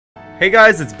Hey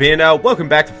guys, it's Ben. Welcome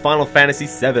back to Final Fantasy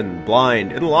VII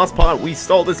Blind. In the last part, we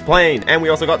stole this plane, and we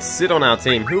also got Sid on our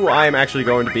team, who I am actually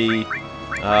going to be,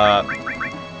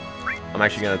 I'm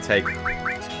actually going to take, did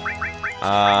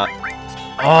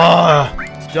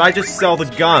I just sell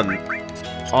the gun?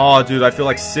 Oh, dude, I feel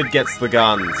like Sid gets the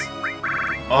guns.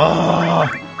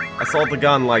 I sold the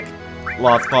gun, like,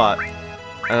 last part,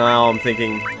 and now I'm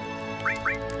thinking,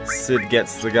 Sid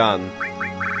gets the gun.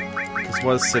 Because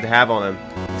what does Sid have on him?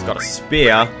 He's got a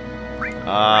spear.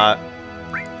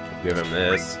 Give him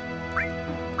this.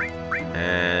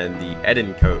 And the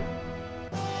Eden coat.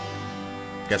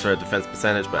 Guess we're at defense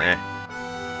percentage, but eh.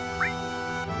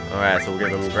 Alright, so we'll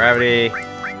give him gravity.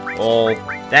 All.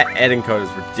 That Eden coat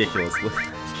is ridiculous.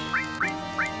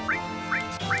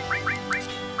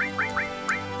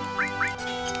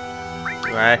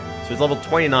 Alright, so he's level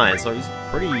 29, so he's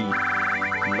pretty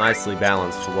nicely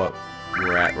balanced for what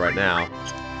we're at right now.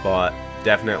 But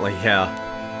definitely, yeah.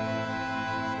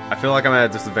 I feel like I'm at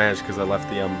a disadvantage because I left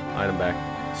the item back.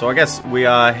 So I guess we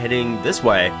are heading this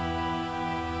way.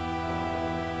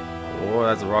 Oh,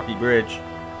 that's a rocky bridge.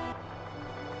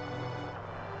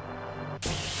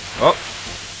 Oh,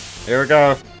 here we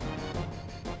go.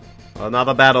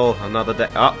 Another battle, another day.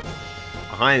 Oh,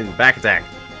 behind, back attack.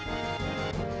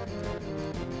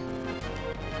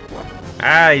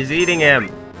 Ah, he's eating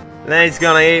him. Then he's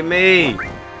gonna eat me.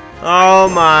 Oh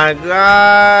my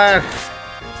god!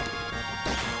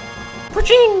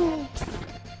 Paching!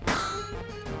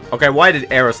 Okay, why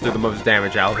did Eris do the most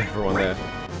damage out of everyone there?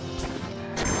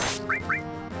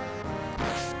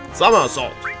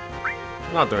 Somersault!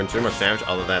 Not doing too much damage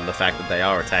other than the fact that they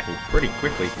are attacking pretty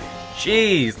quickly.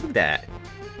 Jeez, look at that.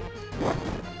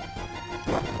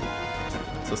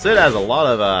 So Sid has a lot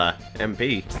of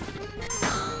MP.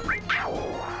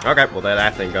 Okay, well there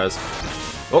that thing goes.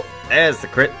 Oh, there's the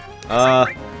crit. So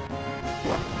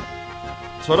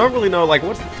I don't really know, like,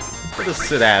 what does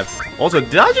Sid have? Also,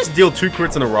 did I just deal 2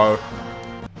 crits in a row?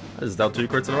 I just dealt 2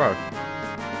 crits in a row.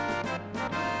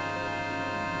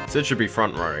 Sid should be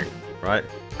front rowing, right?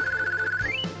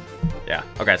 Yeah,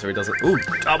 okay, so he doesn't... Ooh,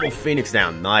 double Phoenix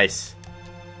down, nice.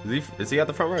 Is he at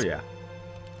the front row? Yeah.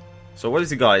 So what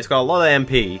has he got? He's got a lot of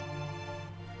MP.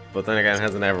 But then again,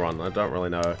 hasn't everyone? I don't really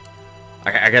know.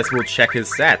 I guess we'll check his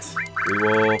stats. We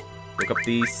will look up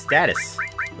the status.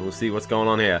 And we'll see what's going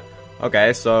on here.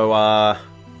 Okay, so,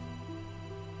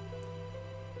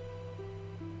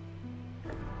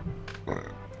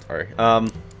 sorry.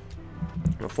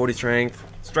 40 strength.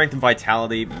 Strength and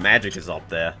vitality. Magic is up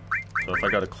there. So if I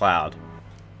go to Cloud.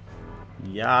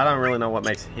 Yeah, I don't really know what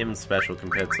makes him special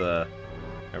compared to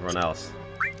everyone else.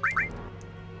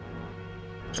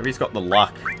 Maybe he's got the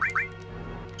luck.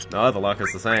 No, the luck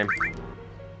is the same.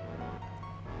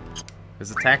 His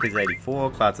attack is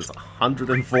 84, Cloud's is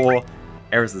 104,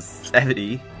 Eris is 70.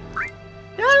 Yeah,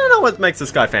 I don't know what makes this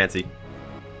guy fancy.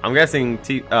 I'm guessing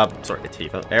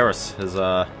Eris has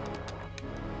got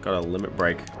a limit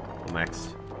break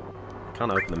max.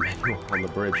 Can't open the menu on the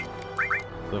bridge.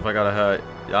 So if I got her,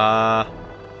 I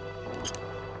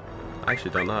actually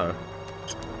don't know.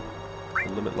 The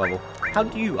limit level. How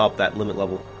do you up that limit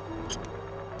level?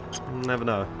 Never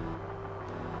know.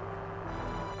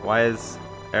 Why is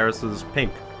Eris is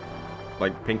pink,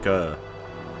 like pinker.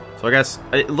 So I guess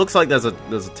it looks like there's a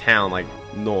town like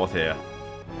north here,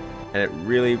 and it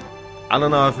really, I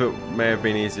don't know if it may have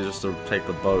been easier just to take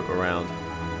the boat around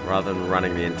rather than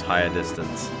running the entire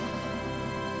distance.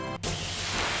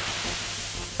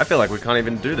 I feel like we can't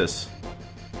even do this.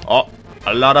 Oh,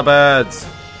 a lot of birds.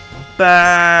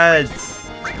 Birds.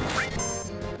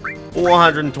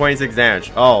 426 damage.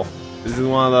 Oh, this is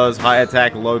one of those high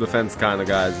attack, low defense kind of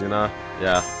guys, you know?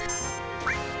 Yeah.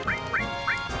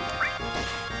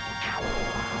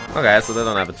 Okay, so they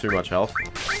don't have too much health.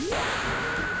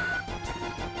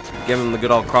 Give them the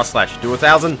good old cross slash. Do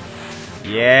 1,000.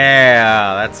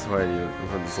 Yeah, that's what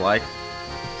it's like.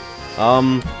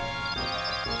 I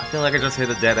feel like I just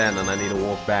hit a dead end and I need to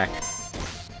walk back.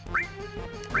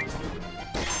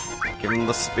 Give him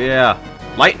the spear.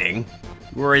 Lightning?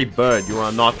 You are a bird. You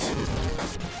are not.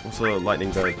 What's a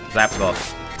lightning bird?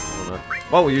 Zappy.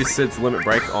 Well, we'll use Sid's limit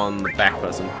break on the back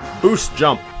person. Boost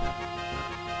jump.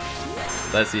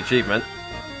 That's the achievement.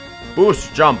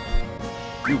 Boost jump.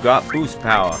 You got boost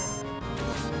power.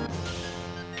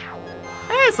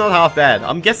 Eh, it's not half bad.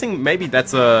 I'm guessing maybe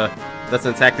that's an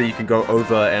attack that you can go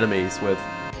over enemies with.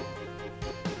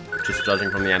 Just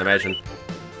judging from the animation.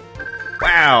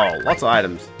 Wow, lots of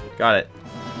items. Got it.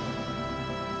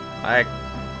 I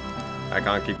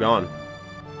can't keep going.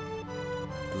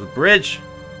 There's a bridge.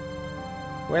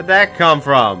 Where'd that come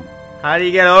from? How do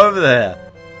you get over there?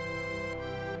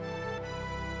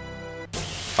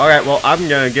 Okay, well, I'm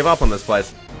gonna give up on this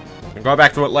place. I'll go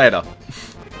back to it later.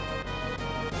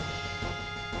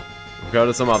 We'll go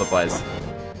to some other place.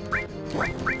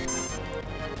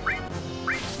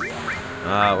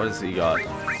 What has he got?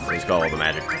 He's got all the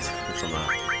magic from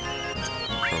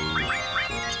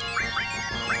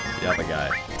the other guy.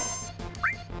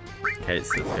 Okay,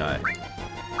 it's this guy.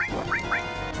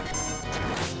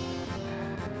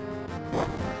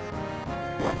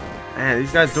 Man,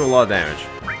 these guys do a lot of damage.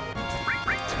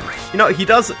 You know, he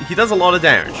does a lot of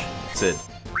damage, Sid,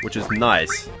 which is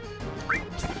nice.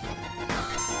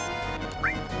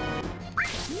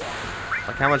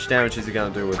 Like, how much damage is he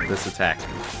gonna do with this attack?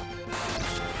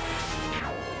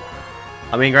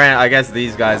 I mean, granted, I guess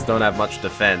these guys don't have much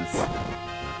defense.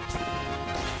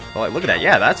 But like, look at that.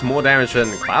 Yeah, that's more damage than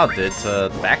Cloud did to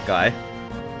that guy.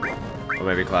 Or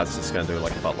maybe Cloud's just gonna do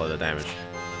like a buttload of damage.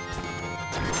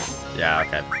 Yeah,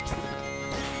 okay.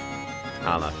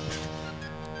 I don't know.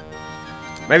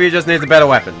 Maybe he just needs a better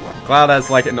weapon. Cloud has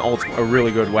like a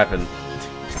really good weapon.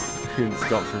 He's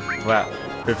got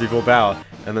 54 power.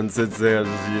 And then sits there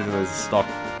just using his stock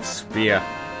spear.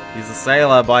 He's a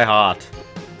sailor by heart.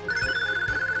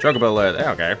 Chocobo alert.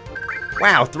 Yeah, okay.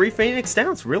 Wow, 3 Phoenix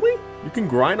Downs? Really? You can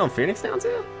grind on Phoenix Downs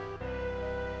here?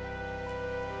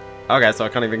 Okay, so I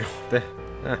can't even go there.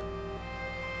 Eh.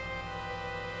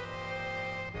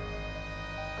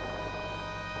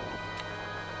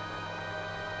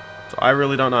 So I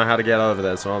really don't know how to get over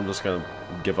there, so I'm just gonna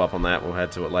give up on that. We'll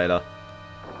head to it later.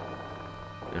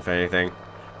 If anything.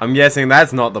 I'm guessing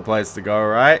that's not the place to go,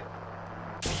 right?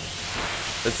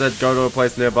 It said go to a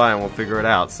place nearby and we'll figure it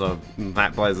out, so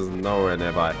that place is nowhere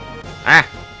nearby. Ah!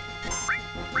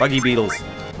 Buggy beetles.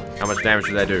 How much damage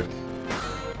do they do?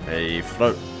 They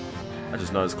float. I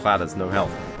just noticed Cloud has no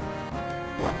health.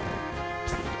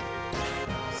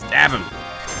 Stab him!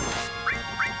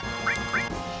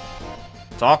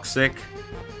 Toxic.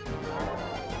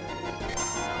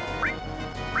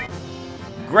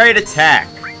 Great attack!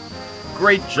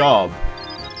 Great job!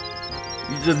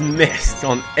 You just missed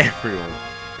on everyone.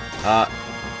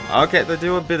 Okay, they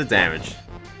do a bit of damage.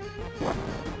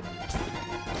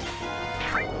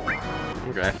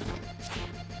 Okay.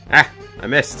 Ah! I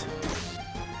missed.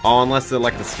 Oh, unless they're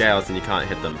like the scales and you can't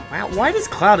hit them. Wow, why does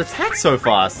Cloud attack so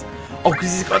fast? Oh,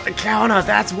 because he's got the counter,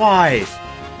 that's why!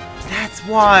 That's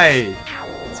why!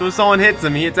 So if someone hits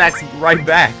him, he attacks right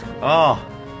back. Oh.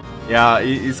 Yeah,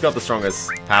 he's got the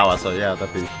strongest power, so yeah,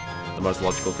 that'd be the most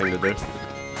logical thing to do.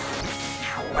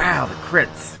 Wow, the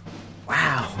crits.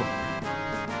 Wow.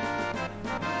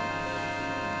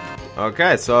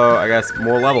 Okay, so I guess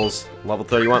more levels. Level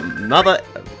 31. Another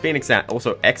Phoenix Ant.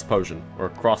 Also X potion. Or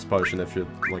cross potion if you're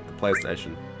like the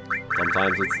PlayStation.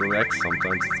 Sometimes it's the X,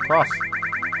 sometimes it's the cross.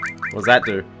 What does that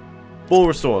do? Full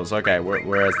restores. Okay,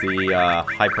 whereas the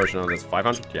high potion on this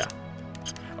 500? Yeah.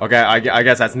 Okay, I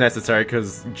guess that's necessary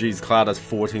because, geez, Cloud has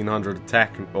 1400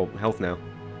 attack or health now.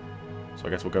 So I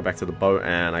guess we'll go back to the boat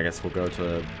and I guess we'll go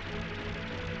to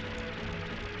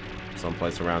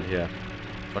someplace around here.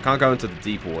 I can't go into the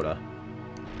deep water.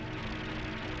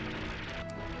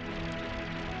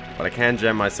 But I can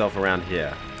gem myself around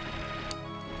here.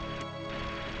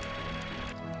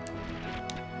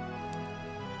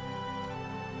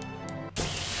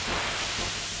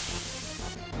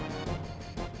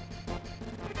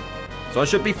 So I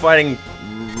should be fighting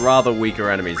rather weaker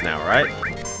enemies now, right?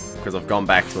 Because I've gone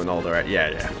back to an older...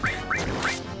 Yeah.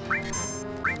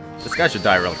 This guy should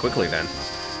die real quickly then.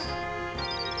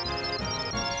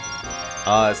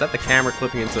 Is that the camera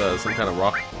clipping into some kind of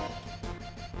rock?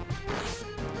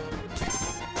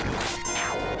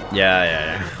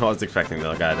 Yeah. I was expecting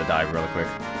the guy to die really quick.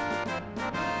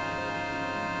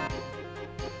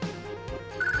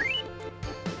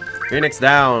 Phoenix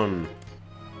down!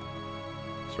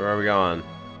 So where are we going?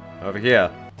 Over here.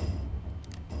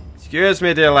 Excuse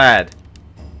me, dear lad.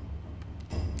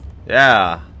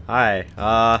 Yeah. Hi.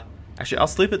 Actually, I'll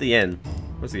sleep at the inn.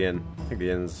 Where's the inn? I think the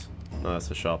inn's... No, that's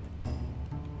a shop.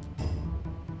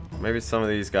 Maybe some of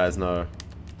these guys know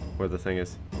where the thing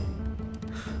is.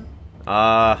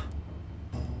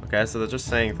 Okay, so they're just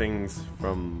saying things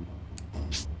from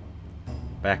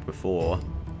back before.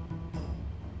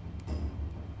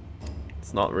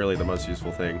 It's not really the most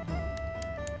useful thing.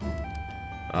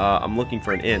 I'm looking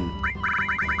for an inn.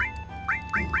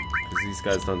 Because these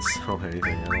guys don't sell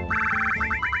anything at all.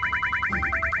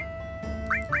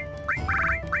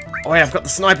 Oh yeah, I've got the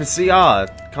Sniper CR!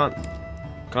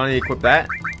 Can't he equip that?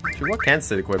 Actually, what can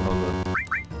Sid equip on the...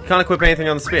 He can't equip anything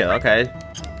on the spear, okay.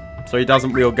 So he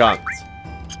doesn't wield guns.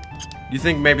 You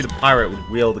think maybe the pirate would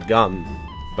wield a gun,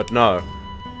 but no.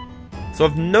 So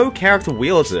if no character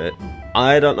wields it,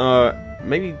 I don't know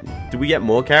maybe... Do we get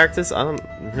more characters? I don't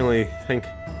really think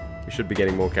we should be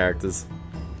getting more characters.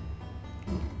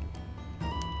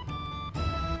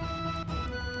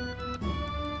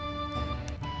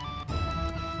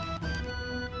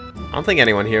 I don't think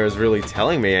anyone here is really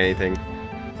telling me anything.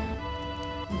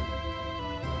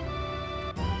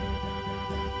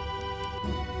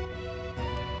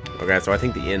 Okay, so I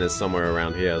think the inn is somewhere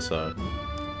around here, so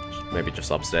maybe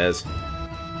just upstairs.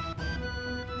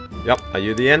 Yep, are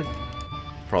you the inn?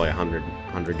 Probably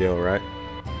 100 gil, right?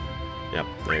 Yep,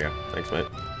 there you go. Thanks, mate.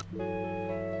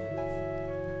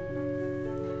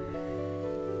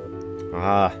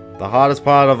 Ah, the hardest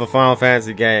part of a Final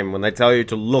Fantasy game, when they tell you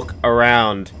to look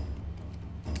around.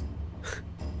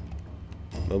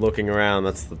 The looking around,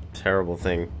 that's the terrible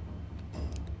thing.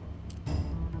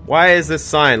 Why is this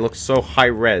sign look so high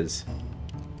res?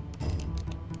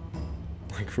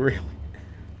 Like, really?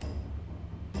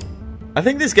 I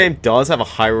think this game does have a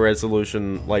high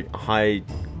resolution, like, high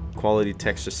quality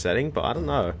texture setting, but I don't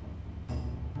know.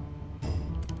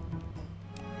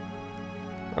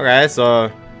 Okay, so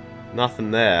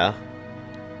nothing there.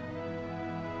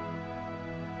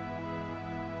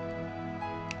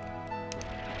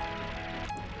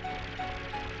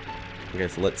 Okay,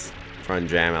 so let's try and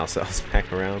jam ourselves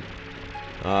back around.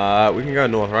 We can go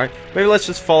north, right? Maybe let's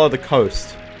just follow the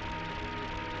coast.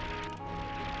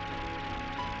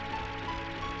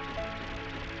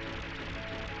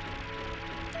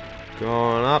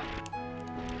 Going up.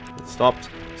 It stopped.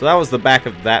 So that was the back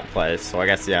of that place. So I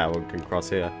guess, yeah, we can cross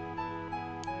here.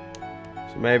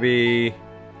 So maybe...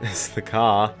 It's the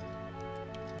car.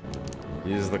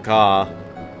 Use the car.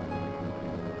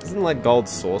 Isn't like Gold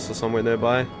Saucer somewhere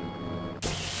nearby?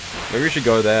 Maybe we should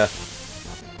go there.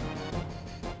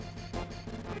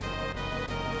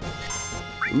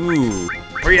 Ooh,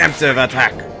 preemptive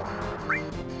attack.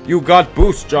 You got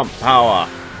boost jump power.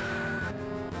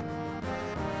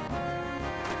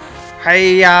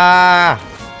 Hey-ya!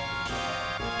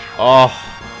 Oh,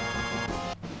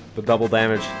 the double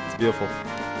damage. It's beautiful.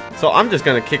 So I'm just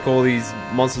gonna kick all these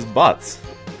monsters' butts.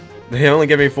 They only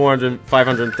give me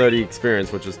 530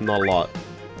 experience, which is not a lot.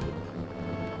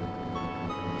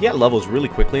 You get levels really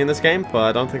quickly in this game, but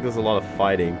I don't think there's a lot of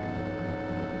fighting.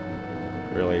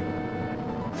 Really.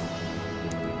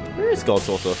 Where is Gold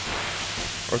Saucer?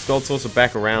 Or is Gold Saucer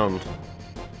back around?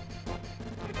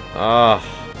 Ah.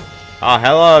 Ah,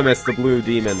 hello, Mr. Blue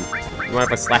Demon. You mind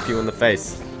if I slap you in the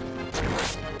face?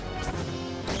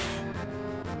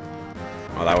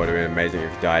 Oh, that would have been amazing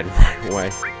if you died right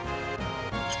away.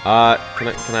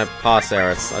 Can I pass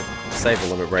Eris? I'd save a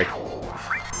limit break.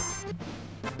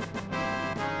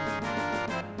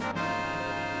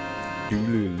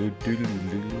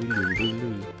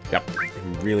 Yep,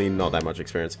 really not that much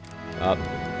experience. So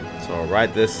I'll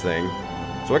ride this thing.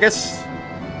 So I guess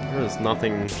there's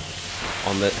nothing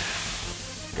on the...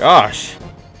 Gosh!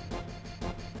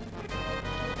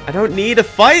 I don't need to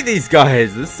fight these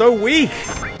guys! They're so weak!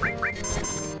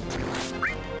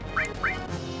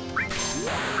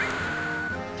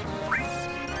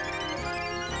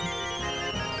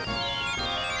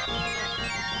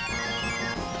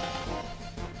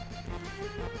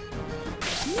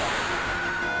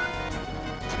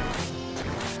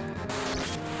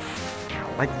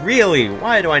 Like, really?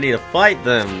 Why do I need to fight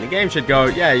them? The game should go,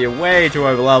 yeah, you're way too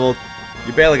overleveled.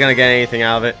 You're barely gonna get anything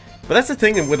out of it. But that's the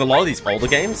thing with a lot of these older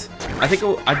games. I think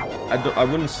I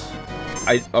wouldn't...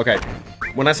 Okay.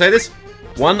 When I say this,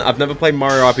 one, I've never played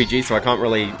Mario RPG, so I can't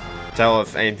really tell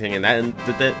if anything in that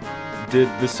did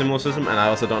this similar system, and I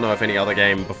also don't know if any other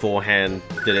game beforehand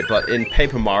did it. But in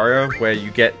Paper Mario, where you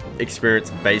get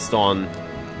experience based on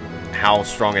how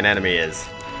strong an enemy is,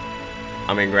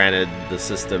 I mean, granted, the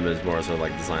system is more sort of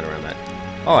like designed around that.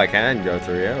 Oh, I can go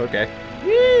through here. Okay.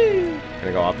 Whee! Can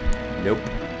I go up? Nope.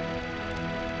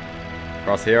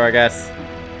 Across here, I guess.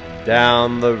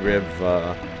 Down the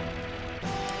river.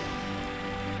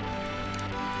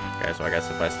 Okay, so I guess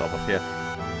if I stop off here.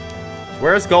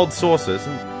 Where is Gold Saucer?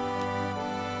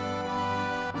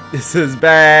 This is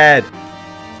bad.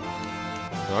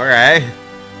 Okay.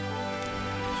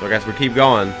 So I guess we keep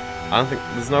going. I don't think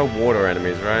there's no water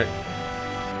enemies, right?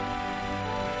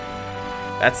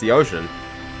 That's the ocean.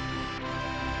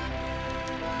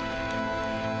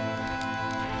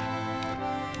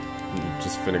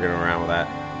 Just fiddling around with that.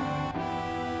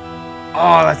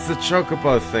 Oh, that's the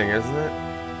Chocobo thing, isn't it?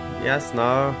 Yes,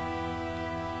 no.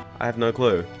 I have no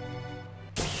clue.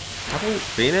 Haven't we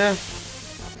been here?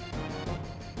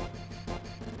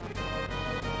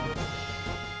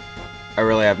 I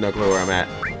really have no clue where I'm at.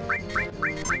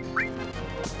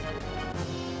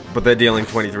 But they're dealing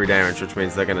 23 damage, which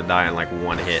means they're gonna die in like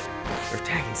one hit. They're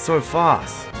attacking so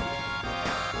fast.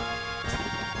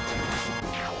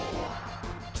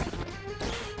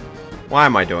 Why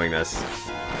am I doing this?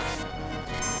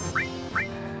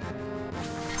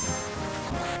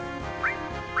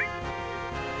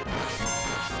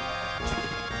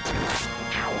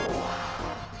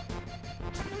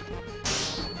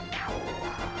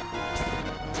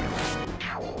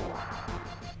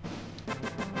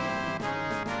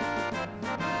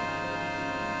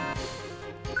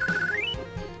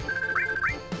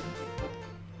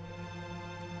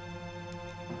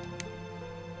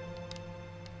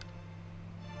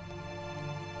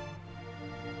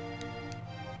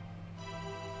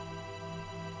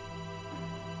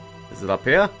 Is it up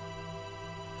here?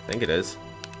 I think it is.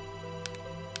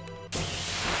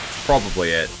 Probably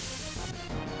it.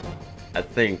 I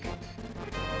think.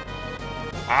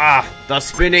 Ah! The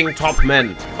spinning top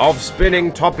men of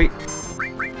spinning toppy.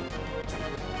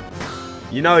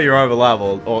 You know you're over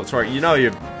leveled, or sorry, you know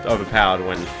you're overpowered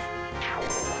when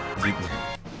you,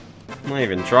 I'm not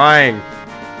even trying.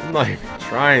 I'm not even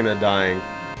trying, they're dying.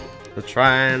 They're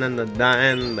trying and they're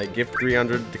dying and they give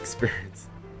 300 experience.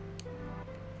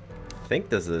 I think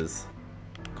this is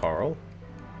Coral.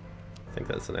 I think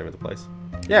that's the name of the place.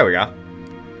 Yeah, we go.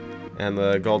 And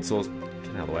the gold source.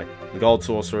 Get out of the way. The gold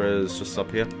sorcerer is just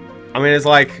up here. I mean, it's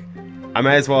like I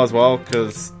may as well,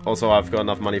 because also I've got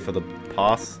enough money for the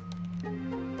pass.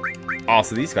 Oh,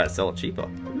 so these guys sell it cheaper.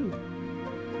 Ooh.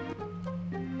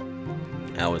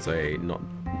 That was a not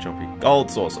jumpy gold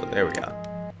sorcerer. There we go.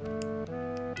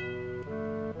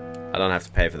 I don't have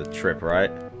to pay for the trip,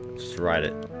 right? Just write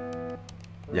it.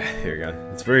 Yeah, here we go.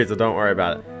 It's free, so don't worry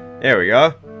about it. There we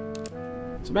go.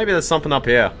 So maybe there's something up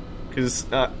here. Because,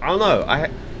 I don't know.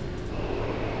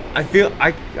 I feel...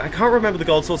 I can't remember the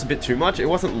gold source a bit too much. It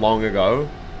wasn't long ago.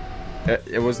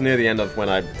 It was near the end of when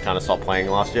I kind of stopped playing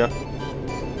last year.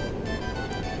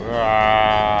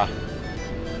 Ah.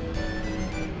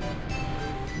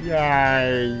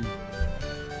 Yay.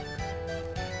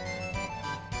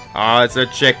 Oh, it's a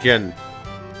chicken.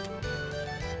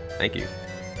 Thank you.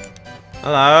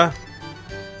 Hello.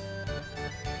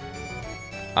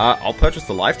 I'll purchase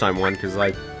the lifetime one because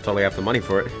I totally have the money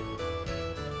for it.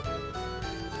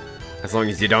 As long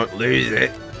as you don't lose it.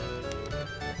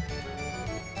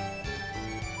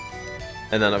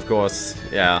 And then, of course,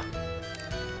 yeah.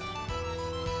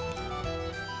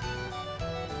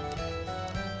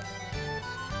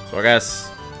 So I guess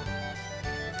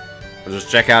we'll just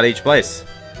check out each place.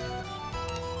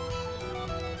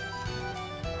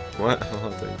 What?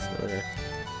 Oh, thanks. Okay.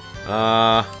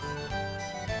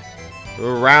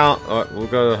 Around. We'll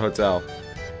go to the hotel.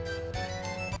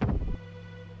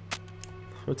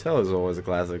 Hotel is always a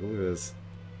classic. Look at this.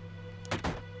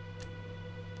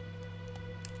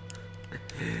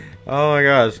 Oh my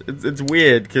gosh, it's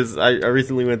weird because I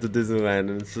recently went to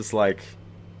Disneyland and it's just like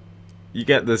you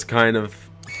get this kind of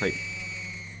like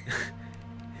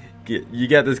you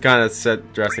get this kind of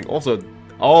set dressing. Also,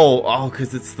 oh,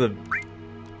 because it's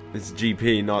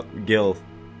GP, not Gil.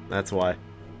 That's why.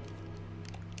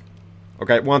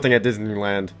 Okay, one thing at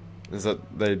Disneyland is that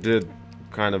they did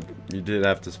kind of, you did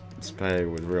have to pay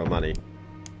with real money.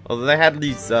 Although they had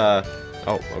these, oh,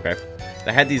 okay.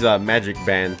 They had these, magic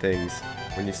band things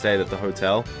when you stayed at the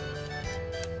hotel.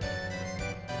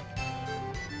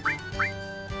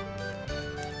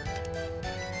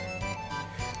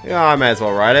 Yeah, I may as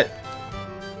well ride it.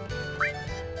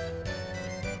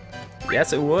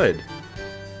 Yes, it would.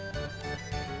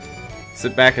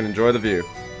 Sit back and enjoy the view.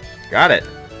 Got it.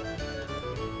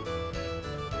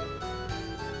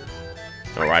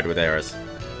 I'll ride with arrows.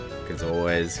 It's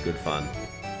always good fun.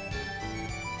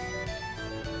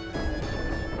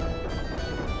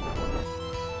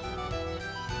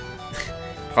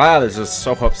 Cloud is just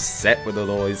so upset with it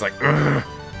all. He's like, ugh.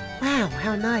 Wow,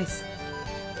 how nice.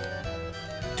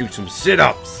 Do some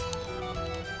sit-ups.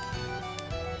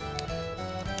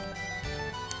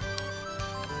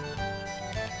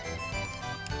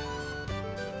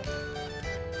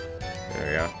 There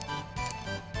we go.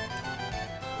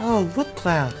 Oh, look,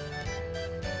 Cloud.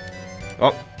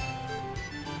 Oh.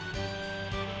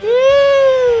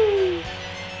 Woo!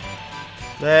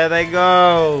 There they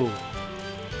go.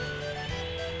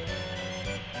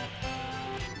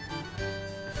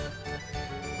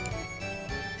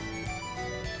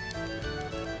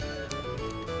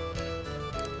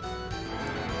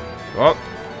 Oh.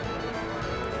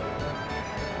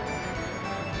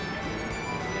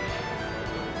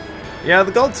 Yeah,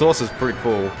 the gold source is pretty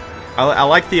cool. I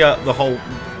like the whole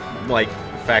like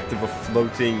fact of a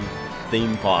floating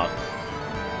theme park.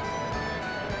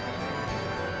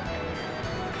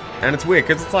 And it's weird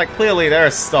because it's like clearly there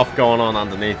is stuff going on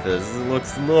underneath this. It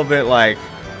looks a little bit like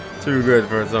too good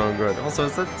for its own good. Also,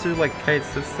 is that two like Kate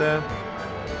sits there?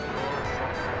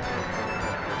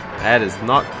 That is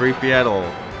not creepy at all.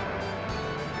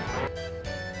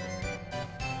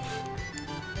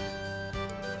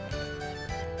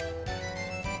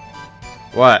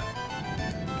 What?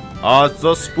 Oh, it's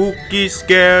a spooky,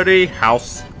 scary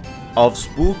house of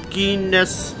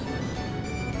spookiness.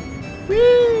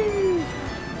 Whee!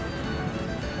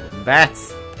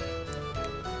 Bats.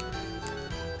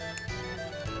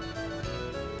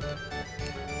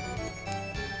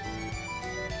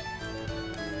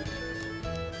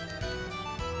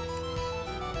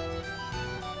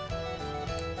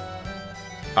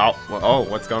 Oh,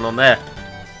 what's going on there?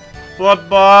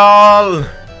 Football!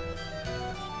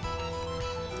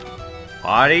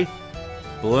 Party?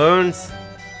 Balloons?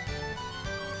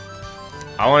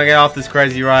 I want to get off this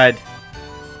crazy ride.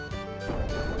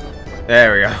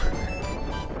 There we go.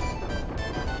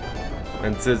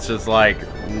 And it's just like,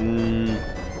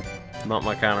 not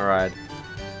my kind of ride.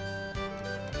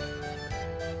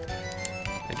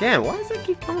 Again, why does that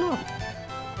keep coming up?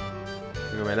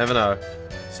 You may never know.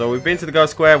 So we've been to the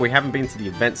Ghost Square, we haven't been to the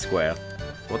Event Square.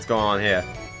 What's going on here?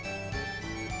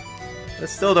 They're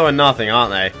still doing nothing,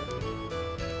 aren't they?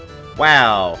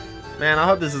 Wow. Man, I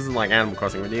hope this isn't like Animal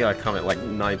Crossing. We need to come at like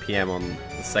 9 PM on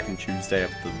the second Tuesday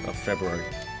of February.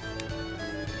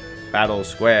 Battle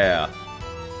Square.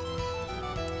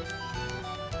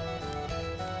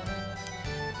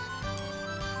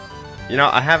 You know,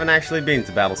 I haven't actually been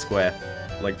to Battle Square.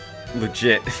 Like,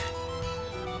 legit.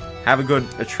 Have a good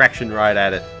attraction ride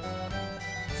at it.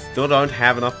 Still don't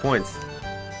have enough points.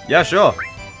 Yeah, sure.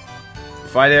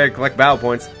 If I dare collect battle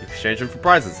points, you exchange them for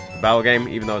prizes. The battle game,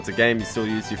 even though it's a game, you still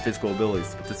use your physical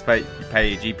abilities. To participate, you pay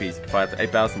your GPs. You can fight after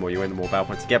 8 battles, the more you win, the more battle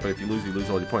points you get. But if you lose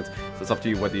all your points. So it's up to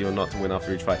you whether or not to win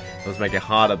after each fight. Let's make it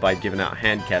harder by giving out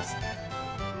handicaps.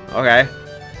 Okay.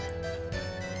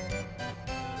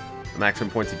 The maximum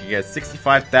points you can get is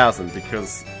 65,000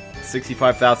 because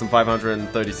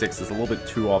 65,536 is a little bit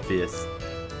too obvious.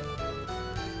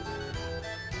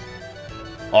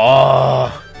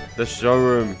 Oh, the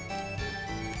showroom.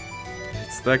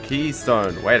 It's the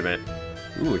keystone. Wait a minute.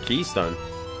 Ooh, a keystone.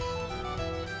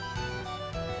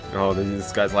 Oh, then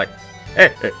this guy's like,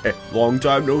 hey, long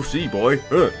time no see, boy.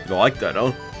 You like that,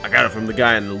 huh? I got it from the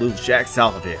guy in the little shack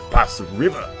south of here, past the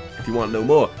river. If you want to know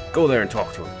more, go there and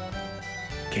talk to him.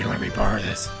 Can you let me borrow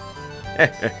this?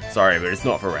 Sorry, but it's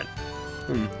not for rent.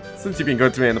 Since you've been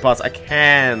good to me in the past, I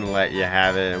can let you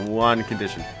have it in one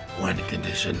condition. One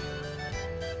condition.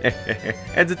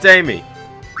 Entertain me.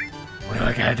 What do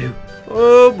I gotta do?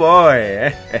 Oh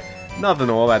boy. Nothing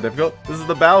all that difficult. This is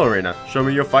the battle arena. Show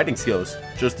me your fighting skills.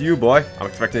 Just you, boy. I'm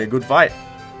expecting a good fight.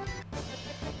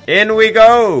 In we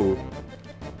go.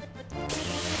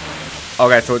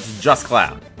 Okay, so it's just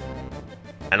Cloud.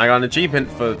 And I got an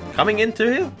achievement for coming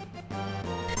into here.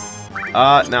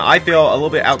 Now I feel a little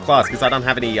bit outclassed because I don't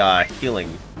have any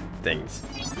healing things.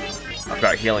 I've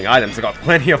got healing items. I've got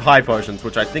plenty of high potions,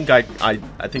 which I think I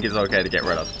think is okay to get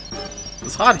rid of.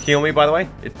 Does hard heal me, by the way?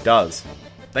 It does.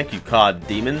 Thank you, card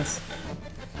demons.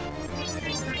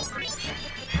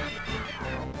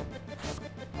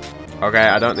 Okay,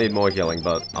 I don't need more healing,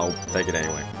 but I'll take it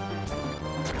anyway.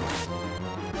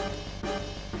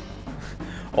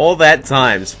 All that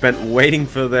time spent waiting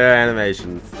for their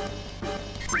animations.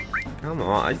 Come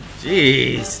on,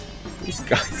 jeez. These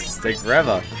guys just take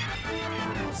forever.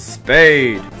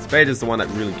 Spade. Spade is the one that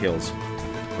really kills.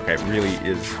 Okay, really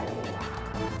is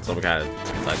some kind of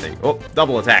side thing. Oh,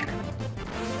 double attack.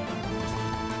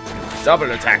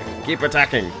 Double attack. Keep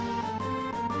attacking.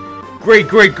 Great,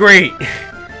 great, great.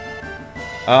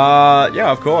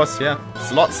 Yeah, of course, yeah.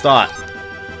 Slot start.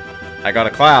 I got a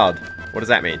cloud. What does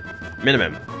that mean?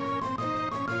 Minimum.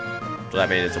 Does that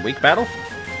mean it's a weak battle?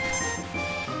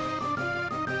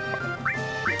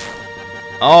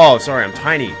 Oh, sorry, I'm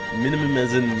tiny. Minimum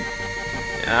as in...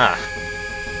 Ah.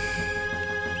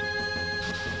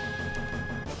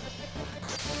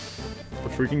 The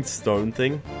freaking stone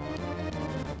thing?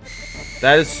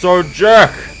 That is so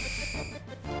jerk!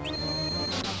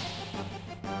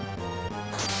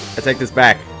 I take this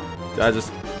back. Did I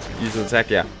just use an attack?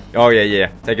 Yeah. Oh,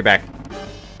 yeah. Take it back.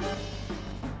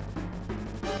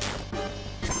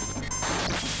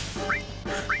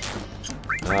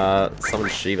 Summon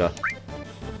Shiva.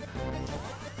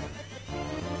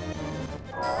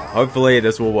 Hopefully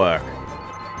this will work.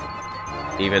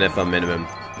 Even if I'm minimum.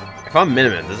 If I'm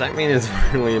minimum, does that mean it's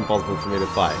really impossible for me to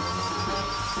fight?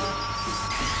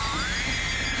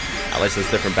 At least there's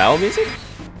different battle music?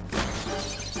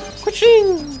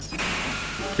 Ka-ching!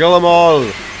 Kill them all!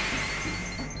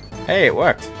 Hey, it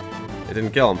worked. It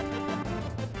didn't kill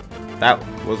him. That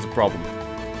was the problem.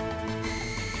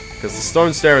 Because the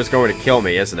stone stair is going to kill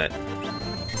me, isn't it?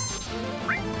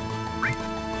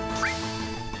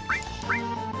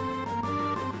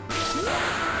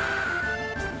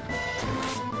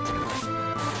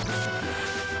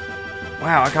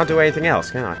 Wow, I can't do anything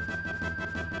else, can I?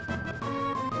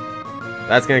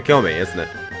 That's gonna kill me, isn't it?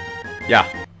 Yeah.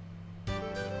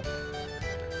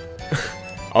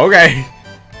 Okay.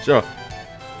 Sure.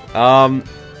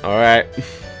 Alright.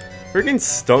 Freaking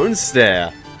stone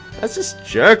stare. That's just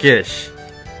jerkish.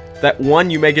 That one,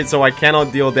 you make it so I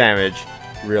cannot deal damage.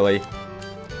 Really.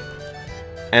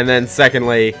 And then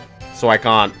secondly, so I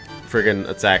can't friggin'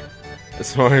 attack.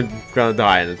 So I'm gonna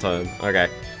die in a turn. Okay.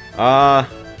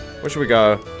 Where should we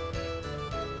go?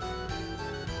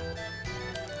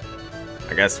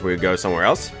 I guess we go somewhere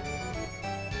else.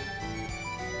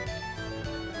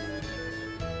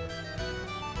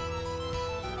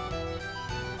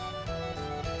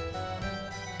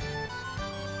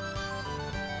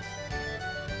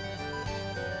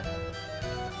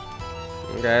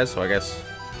 Okay, so I guess...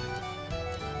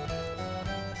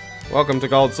 Welcome to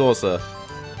Gold Saucer.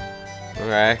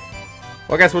 Okay.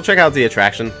 Well, I guess we'll check out the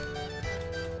attraction.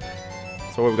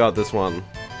 So we've got this one.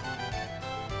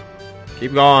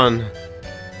 Keep going.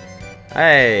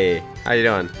 Hey, how you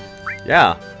doing?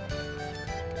 Yeah.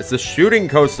 It's the shooting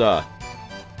coaster.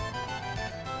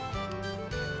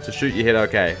 To shoot, you hit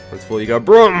okay. Let's pull, you go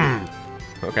broom.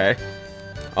 Okay.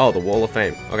 Oh, the wall of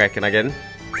fame. Okay, can I get in?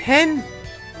 10?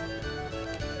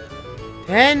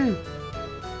 10?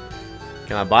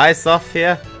 Can I buy stuff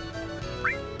here?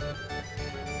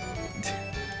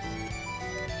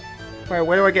 Wait,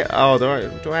 where do I get? Oh,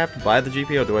 do I have to buy the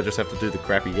GP or do I just have to do the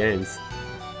crappy games?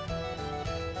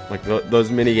 Like those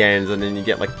mini games, and then you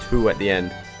get like 2 at the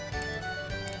end.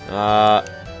 I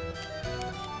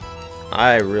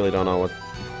really don't know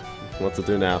what to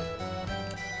do now.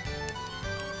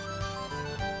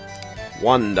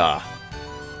 Wonder.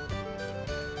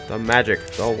 The magic,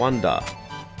 the wonder.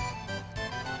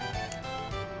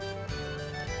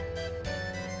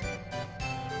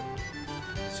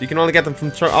 So you can only get them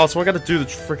from oh, so I gotta do the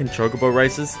freaking chocobo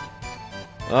races?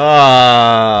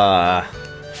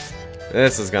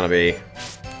 This is gonna be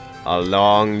a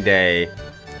long day.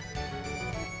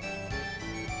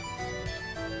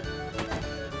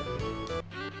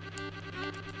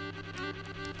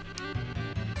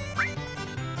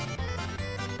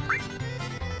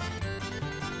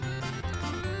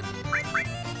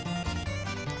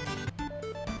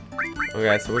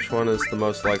 Okay, so which one is the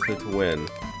most likely to win?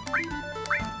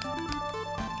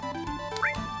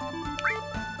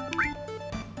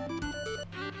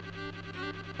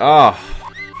 Oh,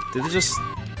 did it just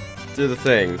do the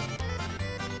thing?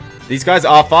 These guys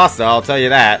are faster, I'll tell you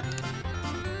that.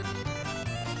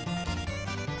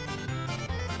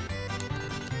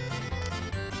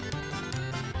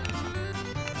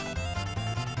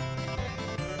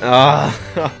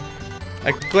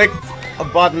 I clicked a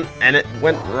button and it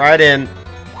went right in.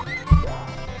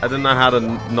 I didn't know how to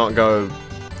not go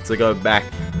back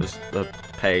the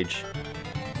page.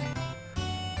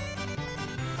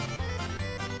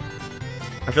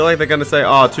 I feel like they're gonna say,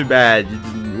 "Oh, too bad, you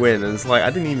didn't win," and it's like I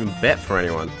didn't even bet for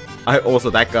anyone. Also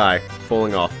that guy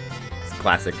falling off. It's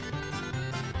classic.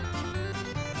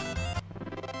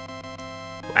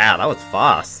 Wow, that was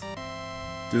fast.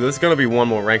 Dude, there's gonna be one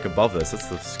more rank above this. That's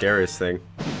the scariest thing.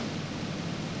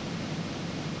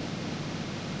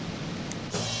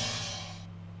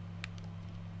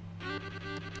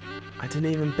 I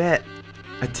didn't even bet.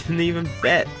 I didn't even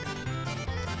bet.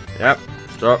 Yep,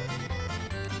 drop.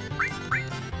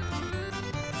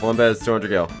 One bet is 200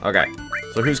 gil. Okay,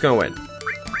 so who's gonna win?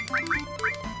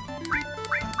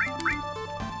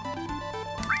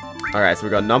 Alright, so we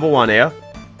got number 1 here.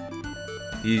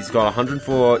 He's got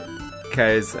 104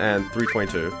 Ks and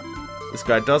 322. This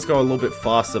guy does go a little bit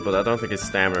faster, but I don't think his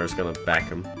stamina is gonna back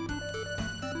him.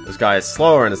 This guy is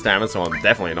slower in his stamina, so I'm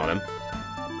definitely not him.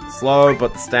 Slow,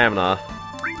 but the stamina.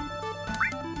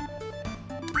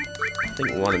 I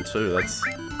think 1 and 2, that's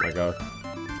my go.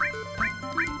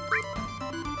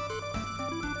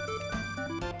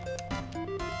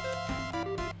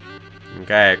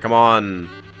 Okay, come on.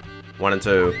 1 and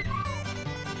 2.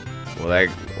 Well,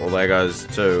 there goes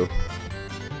 2.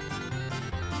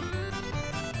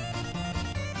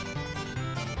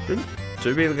 Shouldn't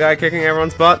 2 be the guy kicking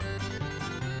everyone's butt?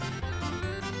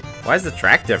 Why is the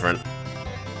track different?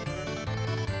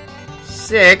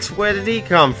 6? Where did he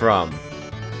come from?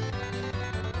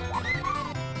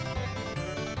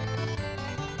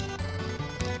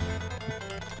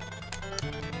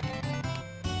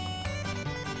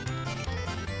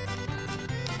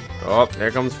 Oh,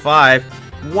 there comes 5.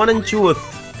 1 and 2 are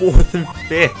 4th and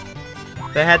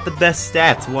 5th. They had the best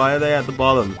stats. Why are they at the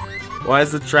bottom? Why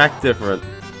is the track different?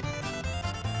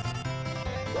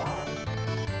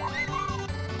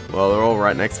 Well, they're all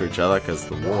right next to each other because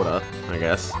the water, I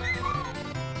guess.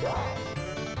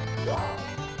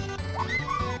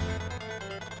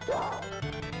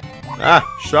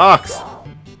 Ah, sharks!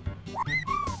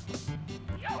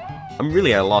 I'm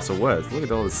really at a loss of words. Look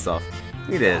at all this stuff.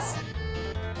 Look at this.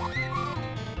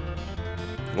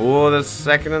 Oh, there's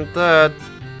second and third.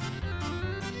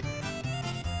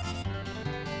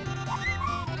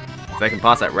 If they can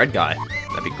pass that red guy,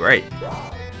 that'd be great.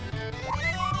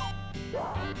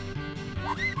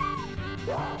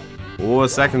 Oh,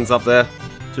 second's up there.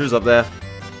 Two's up there.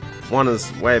 One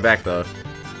is way back though.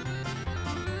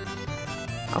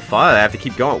 How far do they have to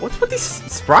keep going? What's with these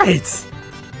sprites?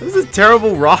 This is a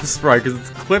terrible raw sprite because it's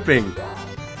clipping.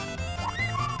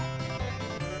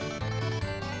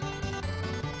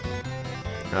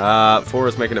 Four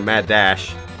is making a mad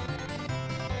dash.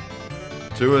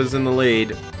 Two is in the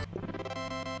lead.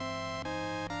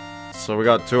 So we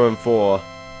got 2 and 4.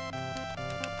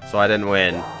 So I didn't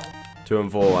win. 2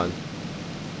 and 4 won.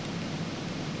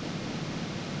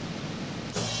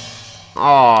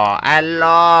 Oh, I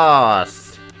lost.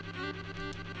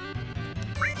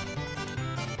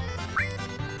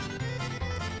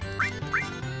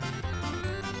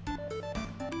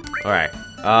 Alright,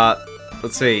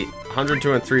 let's see,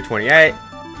 102 and 328.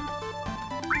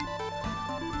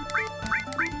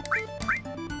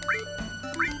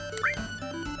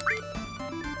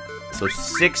 So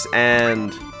 6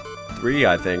 and 3,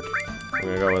 I think. I'm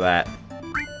gonna go with that.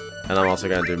 And I'm also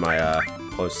gonna do my,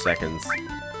 close seconds.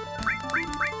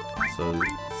 So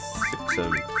 6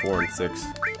 and 4 and 6.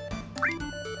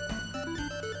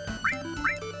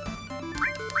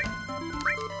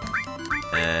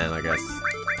 And I guess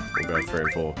we'll go 3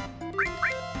 and 4.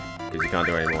 Because you can't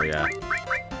do any more, yeah.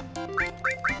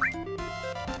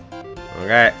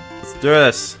 Okay, let's do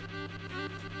this.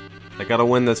 They gotta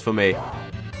win this for me.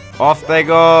 Off they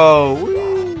go!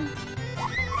 Woo!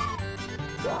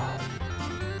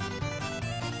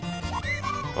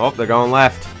 Oh, they're going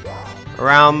left.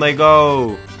 Around they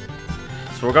go!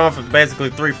 So we're going for basically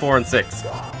 3, 4, and 6.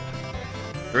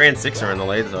 3 and 6 are in the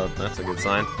lead, so that's a good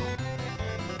sign.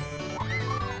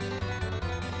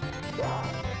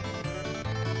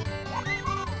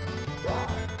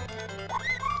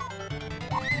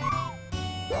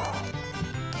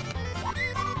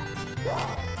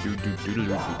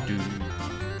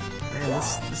 Man,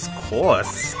 this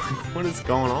course. What is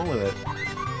going on with it?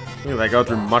 Look, they go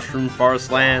through Mushroom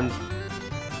Forest Land.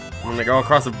 And then they go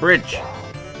across a bridge.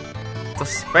 It's a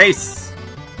space.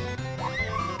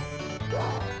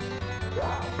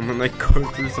 And then they go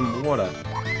through some water.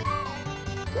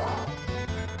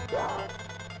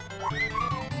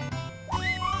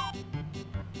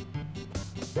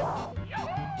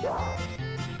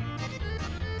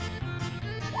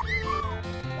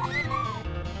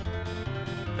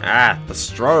 Ah, the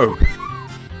strobe.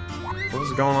 What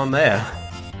was going on there?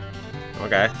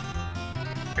 Okay.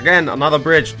 Again, another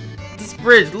bridge. This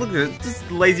bridge, look at it, just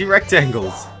lazy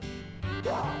rectangles.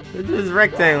 They're just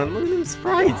rectangles. Look at them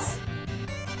sprites.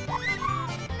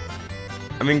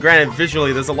 I mean, granted,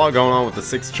 visually, there's a lot going on with the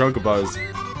 6 chocobos.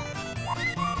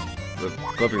 The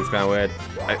clipping's kind of weird.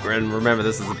 And remember,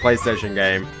 this is a PlayStation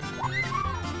game.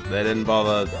 They didn't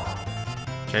bother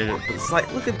changing it. But it's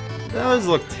like, look at those,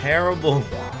 look terrible.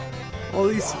 All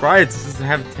these sprites just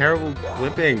have terrible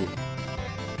clipping.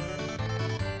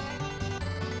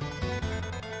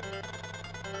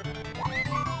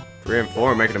 Three and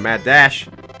 4 making a mad dash.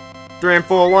 3 and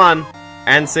 4 won,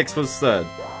 and 6 was third.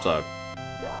 So,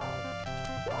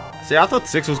 see, I thought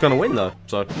 6 was gonna win though.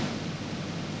 So,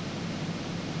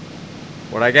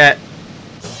 what'd I get?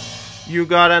 You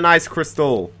got an ice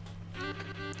crystal.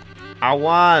 I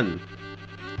won.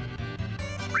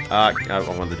 I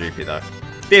won the GP though.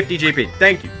 50 GP.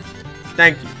 Thank you.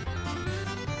 Thank you.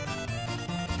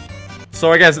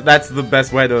 So I guess that's the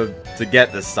best way to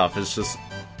get this stuff, is just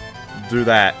do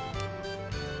that.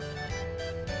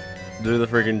 Do the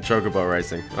freaking chocobo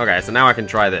racing. Okay, so now I can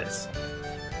try this.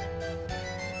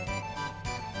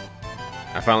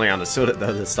 I finally understood it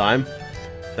though this time.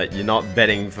 That you're not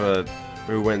betting for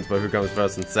who wins, but who comes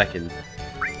first and second.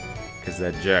 Because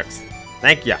they're jerks.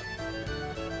 Thank ya.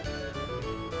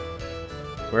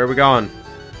 Where are we going?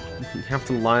 You have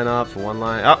to line up for one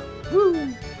line. Oh!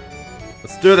 Woo!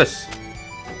 Let's do this!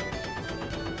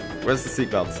 Where's the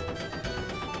seatbelts?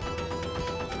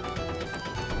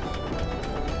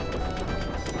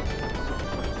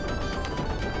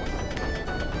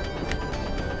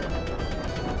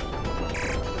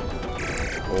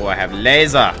 Oh, I have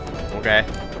laser! Okay.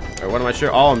 Wait, what am I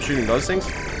shooting? Oh, I'm shooting those things?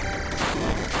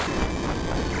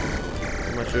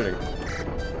 What am I shooting?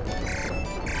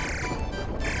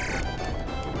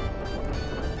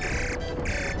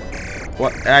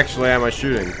 What actually am I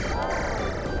shooting?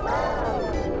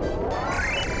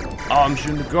 Oh, I'm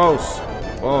shooting the ghost.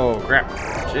 Oh, crap.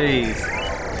 Jeez.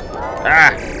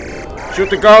 Ah! Shoot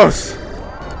the ghost!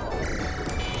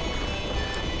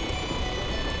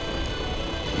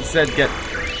 He said get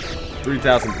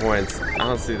 3,000 points. I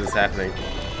don't see this happening.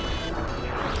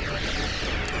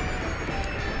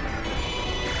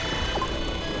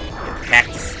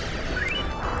 Cactus.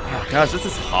 Oh, gosh, this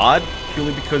is hard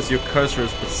purely because your cursor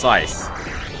is precise.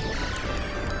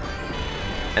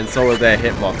 And so are their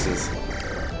hitboxes.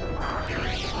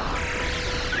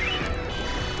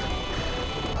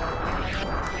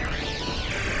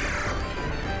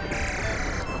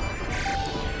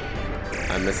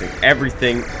 I'm missing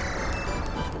everything.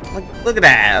 Like, look at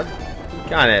that. You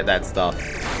can't hit that stuff.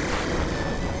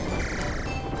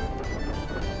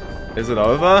 Is it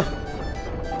over?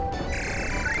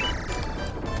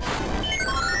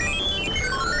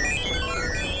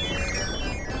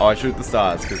 Oh, I shoot the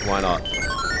stars, because why not?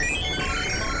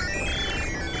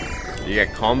 You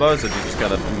get combos, or do you just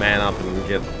gotta man up and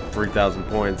get 3,000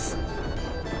 points?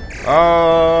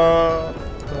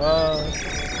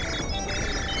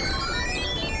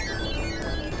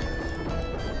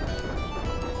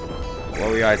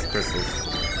 Glowy ice crystals.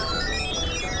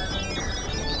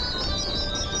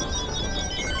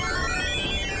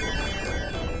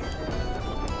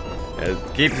 It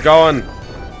keeps going.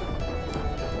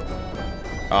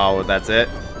 Oh, that's it.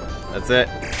 That's it.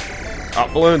 Oh,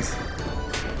 balloons.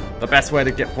 The best way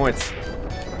to get points.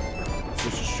 So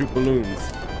just shoot balloons.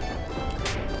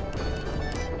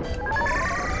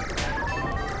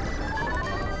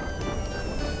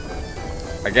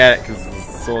 I get it, because the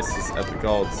source is at the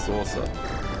gold saucer.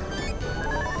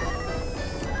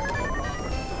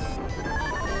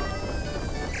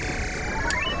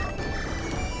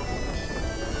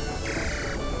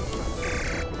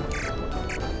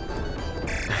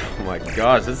 Oh my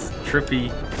gosh, this is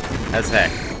trippy as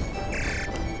heck.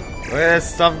 Where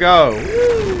does stuff go? Woo!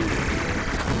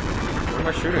 What am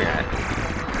I shooting at?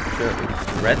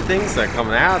 Red things that are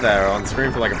coming out that are on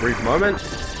screen for like a brief moment?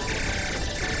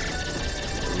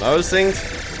 Those things?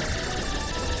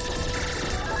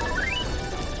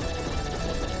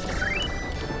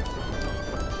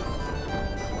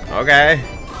 Okay.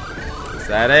 Is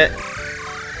that it?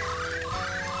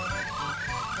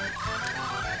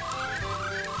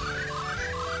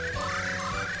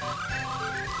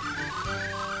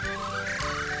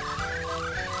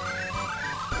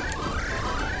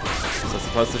 Was I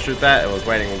supposed to shoot that? It was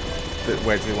waiting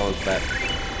way too long for that.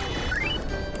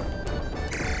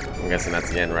 I'm guessing that's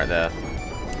the end right there.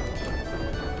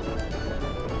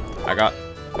 I got...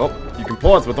 Oh, you can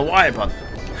pause with the Y button.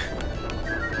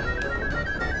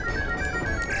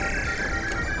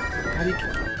 How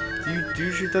do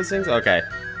you shoot those things? Okay.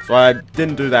 So I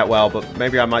didn't do that well, but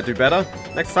maybe I might do better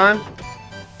next time.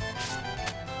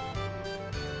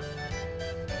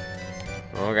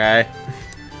 Okay.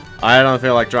 I don't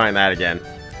feel like trying that again.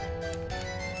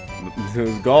 It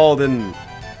was golden.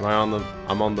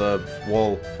 I'm on the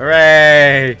wall.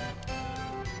 Hooray!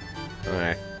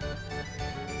 Okay.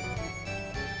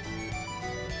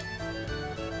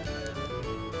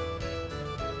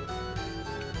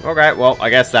 Okay, well,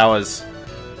 I guess that was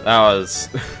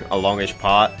a longish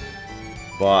part,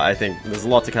 but I think there's a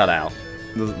lot to cut out.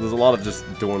 There's a lot of just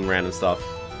doing random stuff.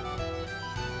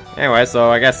 Anyway,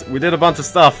 so I guess we did a bunch of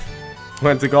stuff.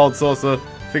 Went to Gold Saucer,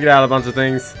 figured out a bunch of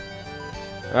things.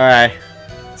 Alright.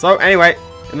 So, anyway,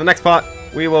 in the next part,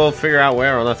 we will figure out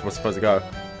where on earth we're supposed to go.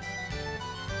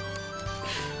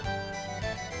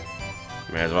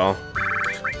 May as well.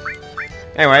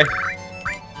 Anyway.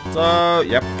 So,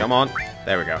 yep, come on.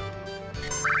 There we go.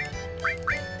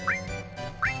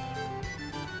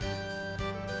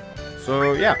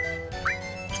 So, yeah.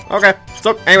 Okay.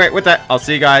 So, anyway, with that, I'll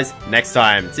see you guys next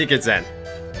time. See you kids then.